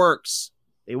it works.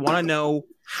 They want to know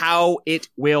how it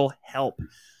will help.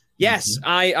 Yes,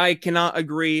 I cannot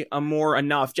agree more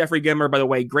enough. Jeffrey Gitomer, by the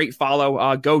way, great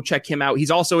follow. Go check him out.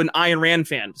 He's also an Ayn Rand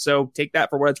fan, so take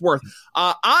that for what it's worth.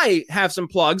 I have some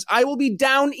plugs. I will be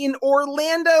down in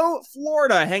Orlando,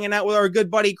 Florida, hanging out with our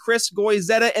good buddy Chris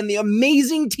Goizetta and the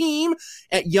amazing team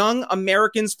at Young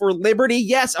Americans for Liberty.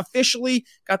 Yes, officially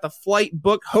got the flight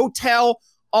booked, hotel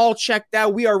all checked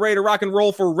out. We are ready to rock and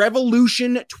roll for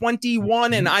Revolution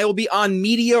 21, and I will be on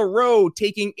Media Row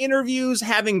taking interviews,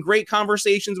 having great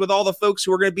conversations with all the folks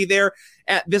who are going to be there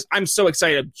at this. I'm so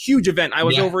excited. Huge event. I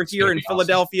was over here in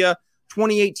Philadelphia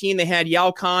 2018, they had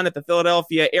Yalcon at the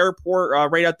Philadelphia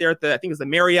airport, right out there at I think it was the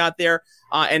Marriott there,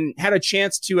 and had a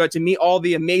chance to meet all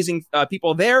the amazing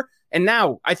people there. And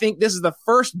now I think this is the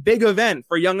first big event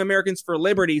for Young Americans for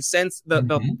Liberty since the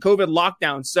COVID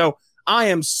lockdown. So I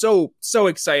am so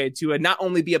excited to not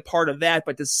only be a part of that,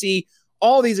 but to see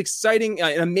all these exciting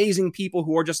and amazing people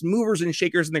who are just movers and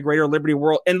shakers in the greater Liberty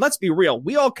world. And let's be real,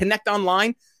 we all connect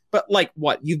online, but like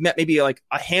what? You've met maybe like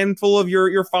a handful of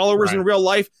your followers in real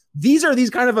life. These are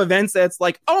these kind of events that's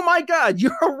like, oh my God,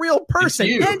 you're a real person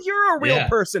and you're a real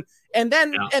person. And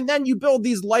then you build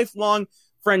these lifelong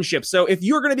friendships. So if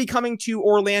you're going to be coming to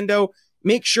Orlando,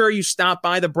 make sure you stop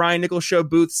by the Brian Nichols Show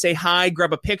booth, say hi,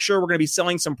 grab a picture. We're going to be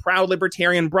selling some proud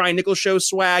libertarian Brian Nichols Show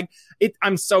swag.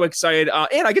 I'm so excited.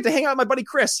 And I get to hang out with my buddy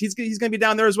Chris. He's going to be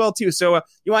down there as well too. So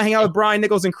you want to hang out with Brian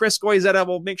Nichols and Chris Goizetta,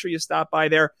 well, make sure you stop by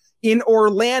there in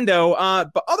Orlando.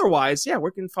 But otherwise,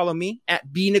 where can you follow me?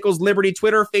 At B Nichols Liberty,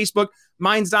 Twitter, Facebook,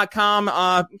 minds.com,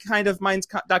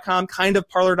 minds.com,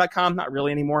 parlor.com. Not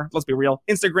really anymore. Let's be real.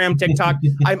 Instagram, TikTok.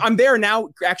 I'm there now,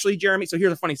 actually, Jeremy. So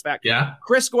here's a funny fact. Yeah.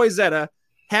 Chris Goizetta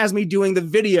has me doing the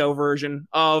video version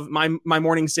of my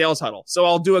morning sales huddle. So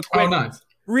I'll do a quick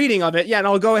reading of it. Yeah. And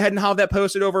I'll go ahead and have that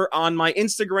posted over on my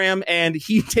Instagram. And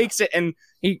he takes it and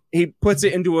he puts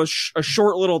it into a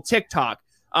short little TikTok.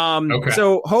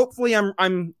 So hopefully I'm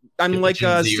like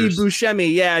Steve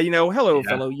Buscemi. Yeah, hello,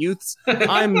 fellow youths.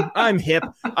 I'm hip.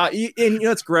 And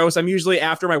it's gross. I'm usually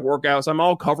after my workouts. I'm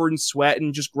all covered in sweat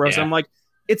and just gross. I'm like,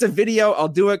 it's a video. I'll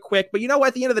do it quick. But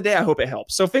at the end of the day, I hope it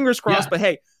helps. So fingers crossed. But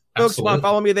hey, folks, want to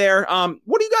follow me there.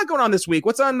 What do you got going on this week?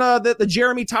 What's on the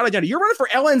Jeremy Todd agenda? You're running for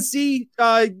LNC.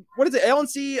 What is it?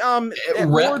 LNC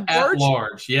Rep at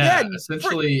large. Yeah.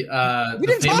 Essentially. We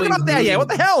didn't talk about that yet. What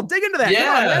the hell? Dig into that.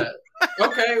 Yeah.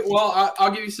 Okay, well, I'll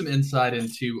give you some insight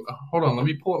into hold on, let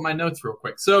me pull up my notes real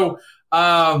quick. So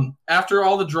after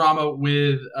all the drama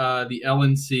with the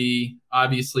LNC,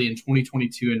 obviously in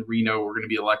 2022 in Reno, we're going to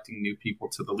be electing new people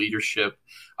to the leadership,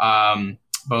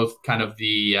 both kind of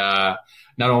the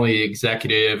not only the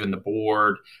executive and the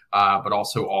board, but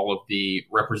also all of the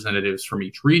representatives from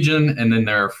each region. And then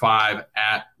there are 5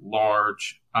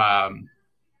 at-large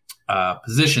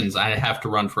positions I have to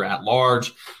run for at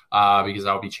large because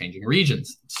I'll be changing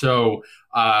regions. So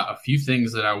a few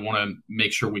things that I want to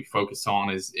make sure we focus on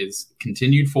is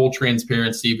continued full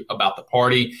transparency about the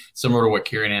party, similar to what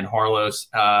Karen Ann Harlos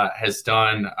has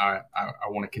done. I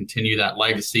want to continue that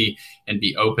legacy and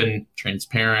be open,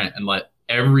 transparent, and let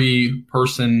every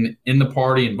person in the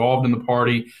party, involved in the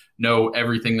party, know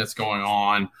everything that's going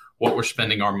on, what we're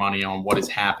spending our money on, what is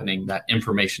happening. That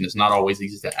information is not always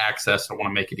easy to access. I want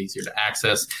to make it easier to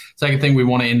access. Second thing, we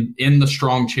want to in the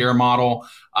strong chair model.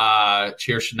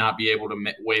 Chair should not be able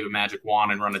to wave a magic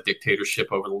wand and run a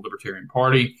dictatorship over the Libertarian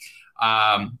Party.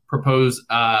 Propose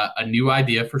a new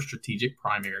idea for strategic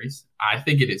primaries. I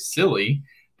think it is silly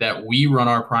that we run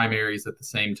our primaries at the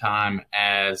same time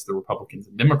as the Republicans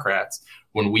and Democrats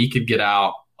when we could get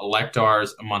out, elect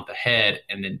ours a month ahead,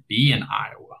 and then be in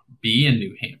Iowa, be in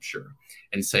New Hampshire,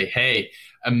 and say, hey,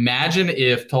 imagine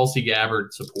if Tulsi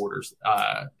Gabbard supporters,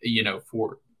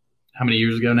 for how many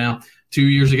years ago now? 2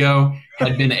 years ago,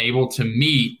 had been able to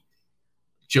meet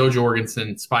Joe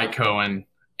Jorgensen, Spike Cohen,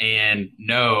 and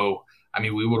know,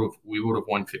 we would have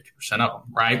won 50% of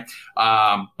them, right?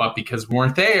 But because we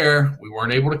weren't there, we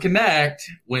weren't able to connect.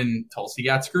 When Tulsi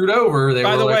got screwed over, they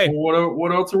were like, well,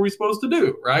 what else are we supposed to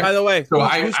do, right? By the way, so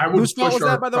I would push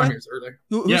our primaries earlier.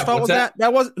 Whose fault was that?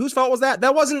 Whose fault was that?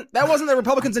 That wasn't the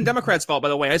Republicans and Democrats' fault, by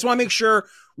the way. I just want to make sure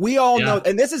we all know.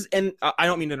 And this is, and I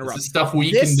don't mean to interrupt. This is stuff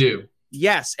we can do.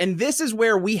 Yes, and this is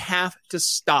where we have to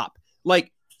stop.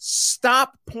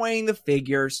 Stop pointing the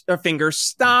fingers.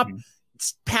 Stop.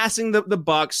 Passing the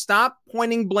buck, stop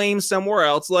pointing blame somewhere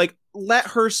else. Let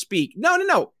her speak.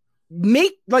 No.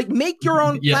 Make your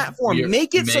own platform.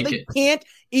 Make it so they can't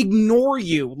ignore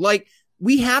you.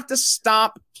 We have to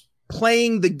stop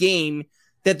playing the game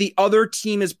that the other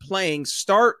team is playing.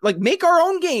 Make our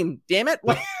own game. Damn it!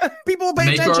 People will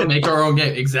pay attention. Make our own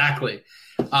game. Exactly.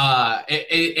 And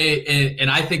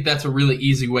I think that's a really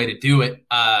easy way to do it.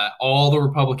 All the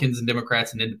Republicans and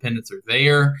Democrats and independents are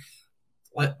there.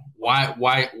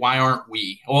 Why aren't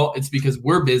we? Well, it's because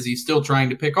we're busy still trying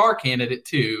to pick our candidate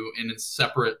too in a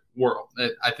separate world.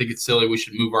 I think it's silly. We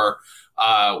should move our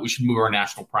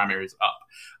national primaries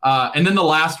up. And then the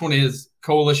last one is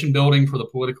coalition building for the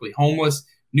politically homeless,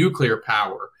 nuclear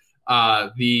power.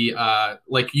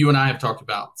 Like you and I have talked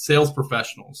about, sales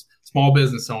professionals, small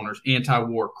business owners,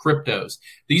 anti-war, cryptos.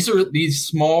 These are these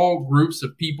small groups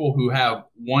of people who have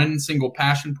one single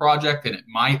passion project, and it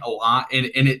might align, and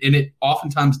it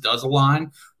oftentimes does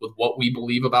align with what we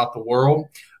believe about the world.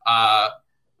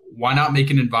 Why not make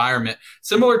an environment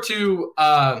similar to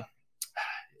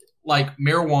like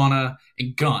marijuana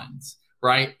and guns,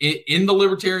 right? In the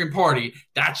Libertarian Party,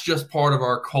 that's just part of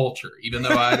our culture, even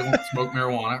though I don't smoke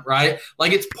marijuana, right?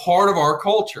 Like, it's part of our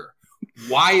culture.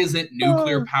 Why isn't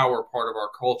nuclear power part of our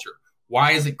culture?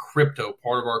 Why isn't crypto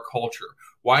part of our culture?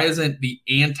 Why isn't the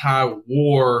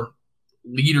anti-war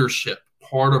leadership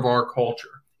part of our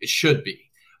culture? It should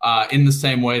be, in the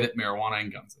same way that marijuana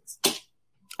and guns is.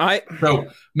 So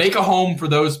make a home for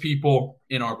those people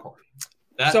in our party.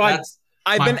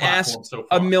 I've been asked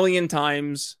a million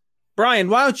times, Brian,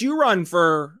 why don't you run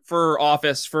for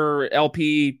office for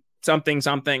LP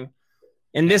something?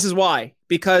 And this is why.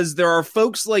 Because there are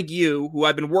folks like you who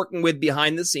I've been working with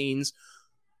behind the scenes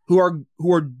who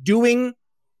are doing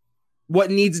what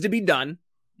needs to be done,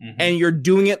 and you're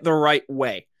doing it the right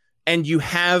way. And you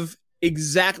have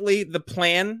exactly the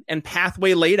plan and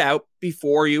pathway laid out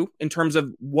before you in terms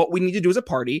of what we need to do as a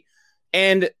party.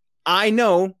 And I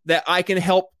know that I can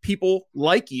help people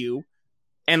like you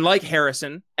and like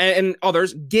Harrison and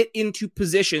others get into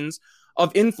positions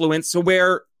of influence. So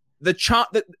where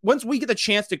once we get the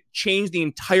chance to change the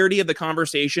entirety of the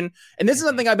conversation, and this is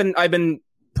something I've been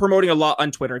promoting a lot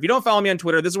on Twitter. If you don't follow me on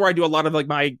Twitter, this is where I do a lot of like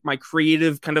my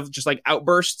creative kind of just like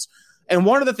outbursts. And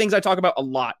one of the things I talk about a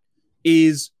lot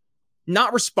is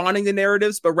not responding to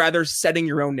narratives, but rather setting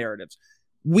your own narratives.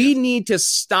 We need to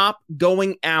stop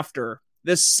going after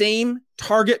the same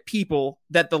target people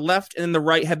that the left and the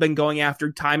right have been going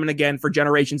after time and again for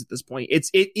generations at this point. It's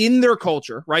in their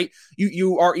culture, right?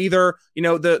 You are either,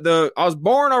 I was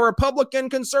born a Republican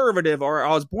conservative, or I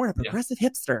was born a progressive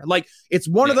hipster. Like, it's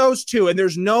one of those two, and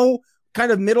there's no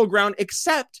kind of middle ground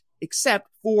except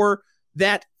for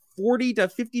that 40 to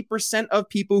 50% of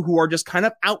people who are just kind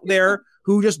of out there,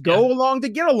 who just go along to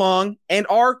get along and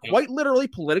are quite literally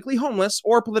politically homeless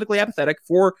or politically apathetic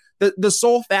for the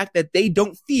sole fact that they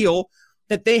don't feel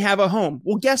that they have a home.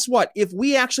 Well, guess what? If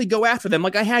we actually go after them,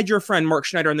 like I had your friend Mark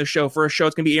Schneider on the show for a show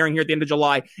that's going to be airing here at the end of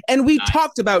July, and we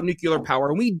talked about nuclear power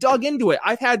and we dug into it.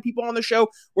 I've had people on the show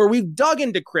where we've dug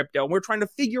into crypto and we're trying to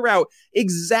figure out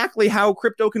exactly how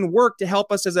crypto can work to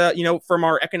help us as from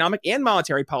our economic and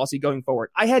monetary policy going forward.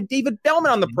 I had David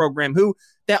Bellman on the program, who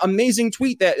that amazing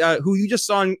tweet that who you just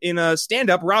saw in a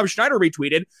stand-up, Rob Schneider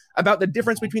retweeted about the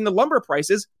difference between the lumber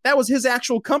prices. That was his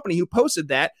actual company who posted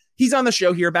that. He's on the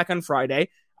show here back on Friday.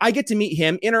 I get to meet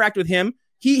him, interact with him.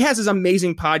 He has his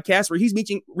amazing podcast where he's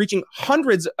reaching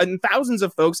hundreds and thousands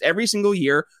of folks every single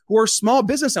year who are small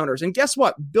business owners. And guess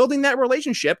what? Building that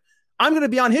relationship, I'm going to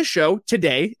be on his show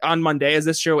today on Monday as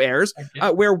this show airs,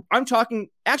 where I'm talking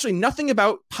actually nothing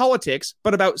about politics,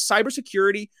 but about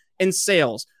cybersecurity and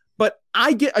sales. But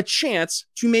I get a chance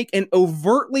to make an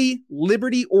overtly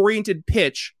liberty-oriented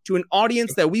pitch to an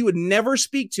audience that we would never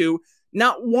speak to,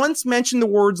 not once mention the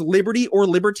words liberty or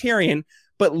libertarian,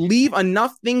 but leave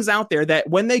enough things out there that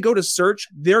when they go to search,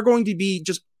 they're going to be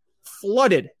just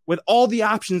flooded with all the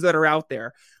options that are out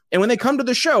there. And when they come to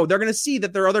the show, they're going to see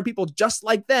that there are other people just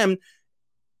like them.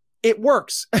 It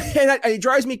works. And it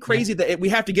drives me crazy that we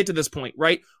have to get to this point,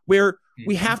 right? Where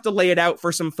we have to lay it out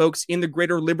for some folks in the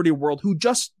greater liberty world who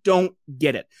just don't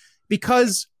get it.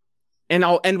 Because, and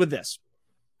I'll end with this,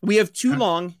 we have too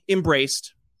long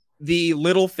embraced the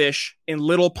little fish in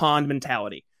little pond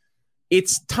mentality.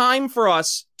 It's time for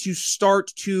us to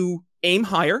start to aim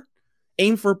higher,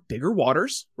 aim for bigger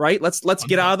waters, right? Let's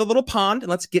get out of the little pond and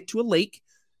let's get to a lake.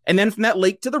 And then from that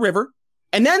lake to the river.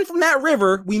 And then from that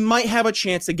river, we might have a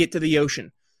chance to get to the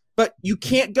ocean. But you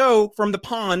can't go from the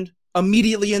pond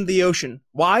immediately in the ocean.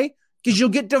 Why? Because you'll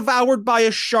get devoured by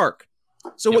a shark.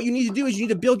 So what you need to do is you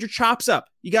need to build your chops up.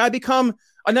 You got to become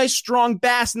a nice strong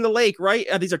bass in the lake, right?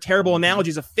 These are terrible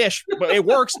analogies of fish, but it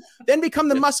works. Then become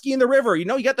the muskie in the river. You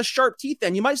got the sharp teeth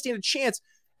then. You might stand a chance.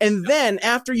 And then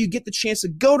after you get the chance to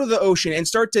go to the ocean and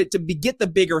start to get the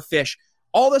bigger fish,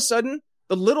 all of a sudden,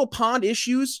 the little pond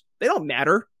issues, they don't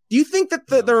matter. Do you think that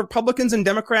the Republicans and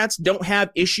Democrats don't have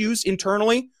issues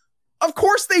internally? Of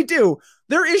course they do.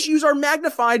 Their issues are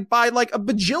magnified by like a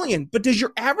bajillion. But does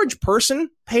your average person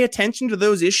pay attention to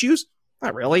those issues?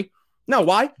 Not really. No,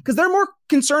 why? Because they're more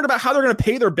concerned about how they're going to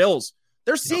pay their bills.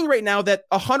 They're seeing right now that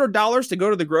 $100 to go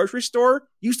to the grocery store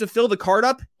used to fill the cart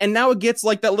up, and now it gets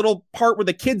like that little part where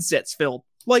the kid sits filled.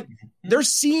 Like, they're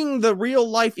seeing the real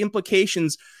life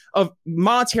implications of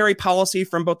monetary policy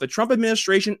from both the Trump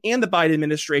administration and the Biden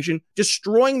administration,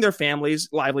 destroying their families'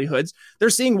 livelihoods. They're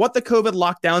seeing what the COVID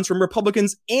lockdowns from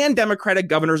Republicans and Democratic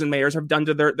governors and mayors have done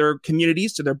to their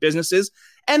communities, to their businesses,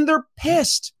 and they're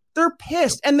pissed. They're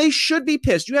pissed, and they should be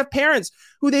pissed. You have parents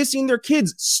who they've seen their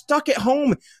kids stuck at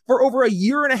home for over a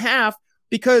year and a half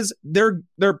because they're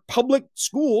public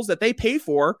schools that they pay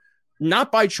for,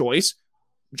 not by choice,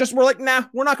 just were like, nah,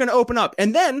 we're not going to open up.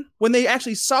 And then when they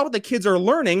actually saw what the kids are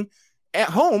learning at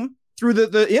home through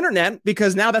the internet,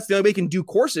 because now that's the only way they can do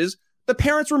courses, the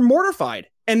parents were mortified.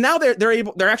 And now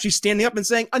they're actually standing up and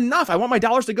saying, enough, I want my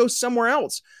dollars to go somewhere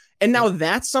else. And now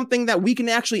that's something that we can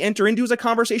actually enter into as a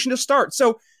conversation to start.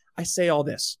 So I say all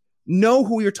this. Know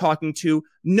who you're talking to.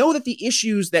 Know that the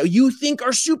issues that you think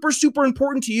are super, super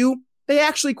important to you, they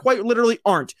actually quite literally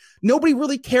aren't. Nobody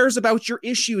really cares about your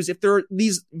issues if they're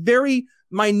these very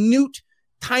minute,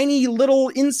 tiny, little,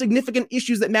 insignificant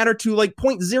issues that matter to like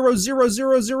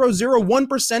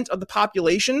 0.00001% of the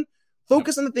population.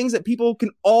 Focus on the things that people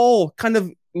can all kind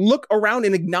of look around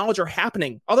and acknowledge are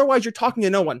happening. Otherwise, you're talking to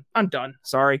no one. I'm done.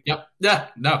 Sorry. Yep. Yeah.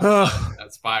 No.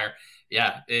 That's fire.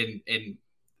 Yeah. And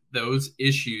those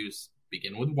issues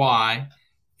begin with why.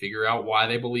 Figure out why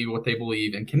they believe what they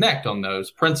believe and connect on those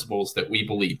principles that we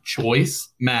believe. Choice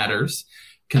matters.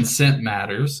 Consent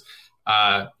matters.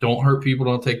 Don't hurt people.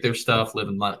 Don't take their stuff. Live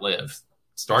and let live.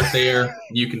 Start there.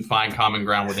 You can find common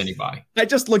ground with anybody. I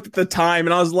just looked at the time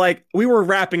and I was like, we were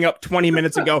wrapping up 20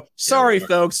 minutes ago. Sorry,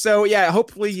 folks. So yeah,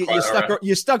 hopefully you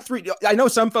stuck through. I know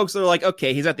some folks are like,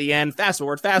 okay, he's at the end. Fast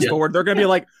forward. They're going to be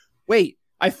like, wait,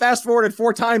 I fast forwarded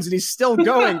 4 times and he's still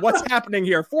going. What's happening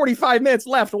here? 45 minutes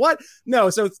left. What? No.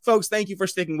 So folks, thank you for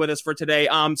sticking with us for today.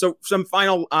 So some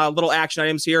final little action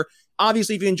items here.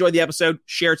 Obviously, if you enjoyed the episode,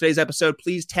 share today's episode.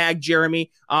 Please tag Jeremy.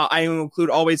 I will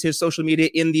include always his social media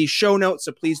in the show notes,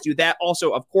 so please do that. Also,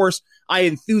 of course, I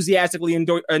enthusiastically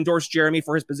endorse Jeremy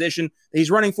for his position that he's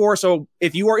running for. So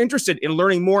if you are interested in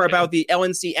learning more about the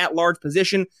LNC at-large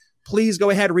position, please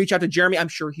go ahead and reach out to Jeremy. I'm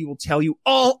sure he will tell you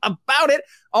all about it.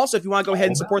 Also, if you want to go ahead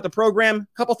and support the program,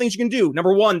 a couple things you can do.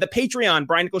 Number one, the Patreon,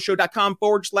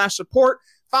 BrianNicholsShow.com/support.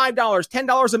 $5,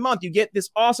 $10 a month. You get this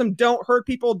awesome Don't Hurt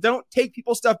People, Don't Take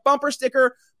People stuff bumper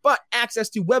sticker, but access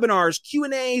to webinars,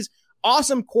 Q&As,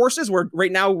 awesome courses. We're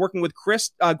right now working with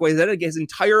Chris Guizetta to get his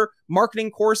entire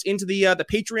marketing course into the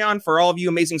Patreon for all of you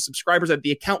amazing subscribers at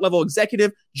the account level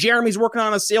executive. Jeremy's working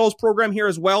on a sales program here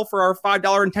as well for our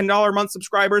 $5 and $10 a month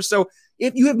subscribers. So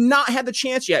if you have not had the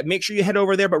chance yet, make sure you head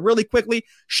over there. But really quickly,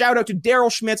 shout out to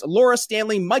Daryl Schmitz, Laura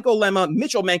Stanley, Michael Lemma,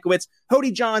 Mitchell Mankiewicz,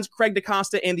 Hody Johns, Craig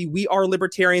DaCosta, and the We Are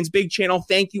Libertarians big channel.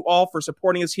 Thank you all for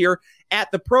supporting us here at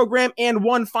the program. And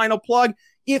one final plug.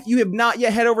 If you have not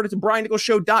yet, head over to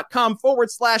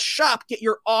BrianNicholsShow.com/shop. Get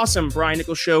your awesome Brian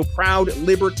Nichols Show Proud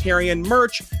Libertarian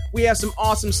merch. We have some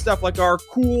awesome stuff like our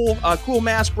cool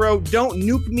mask, bro. Don't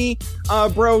nuke me,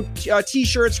 bro.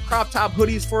 T-shirts, crop top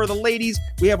hoodies for the ladies.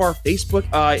 We have our Facebook.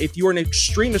 If you are an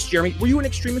extremist, Jeremy, were you an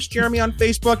extremist, Jeremy, on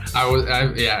Facebook? I was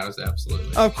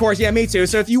absolutely. Of course, yeah, me too.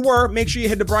 So if you were, make sure you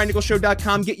head to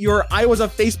BrianNicholsShow.com. Get your I was a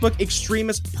Facebook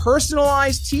extremist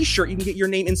personalized T-shirt. You can get your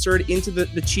name inserted into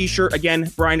the T-shirt again.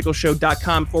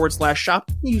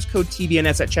 BrianNicholsShow.com/shop. Use code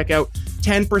TBNS at checkout.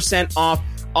 10% off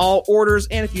all orders.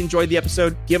 And if you enjoyed the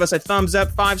episode, give us a thumbs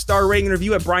up, 5-star rating and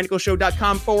review at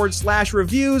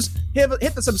BrianNicholsShow.com/reviews.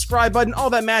 Hit the subscribe button, all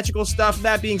that magical stuff.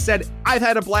 That being said, I've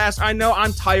had a blast. I know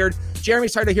I'm tired.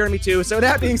 Jeremy's tired of hearing me too. So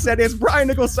that being said, it's Brian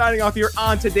Nichols signing off here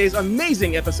on today's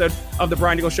amazing episode of The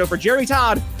Brian Nichols Show. For Jeremy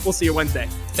Todd, we'll see you Wednesday.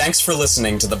 Thanks for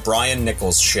listening to The Brian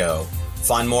Nichols Show.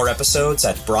 Find more episodes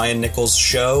at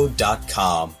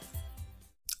BrianNicholsShow.com.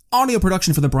 Audio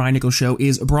production for The Brian Nichols Show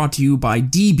is brought to you by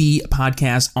DB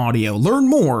Podcast Audio. Learn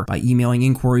more by emailing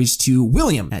inquiries to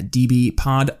William at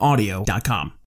dbpodaudio.com.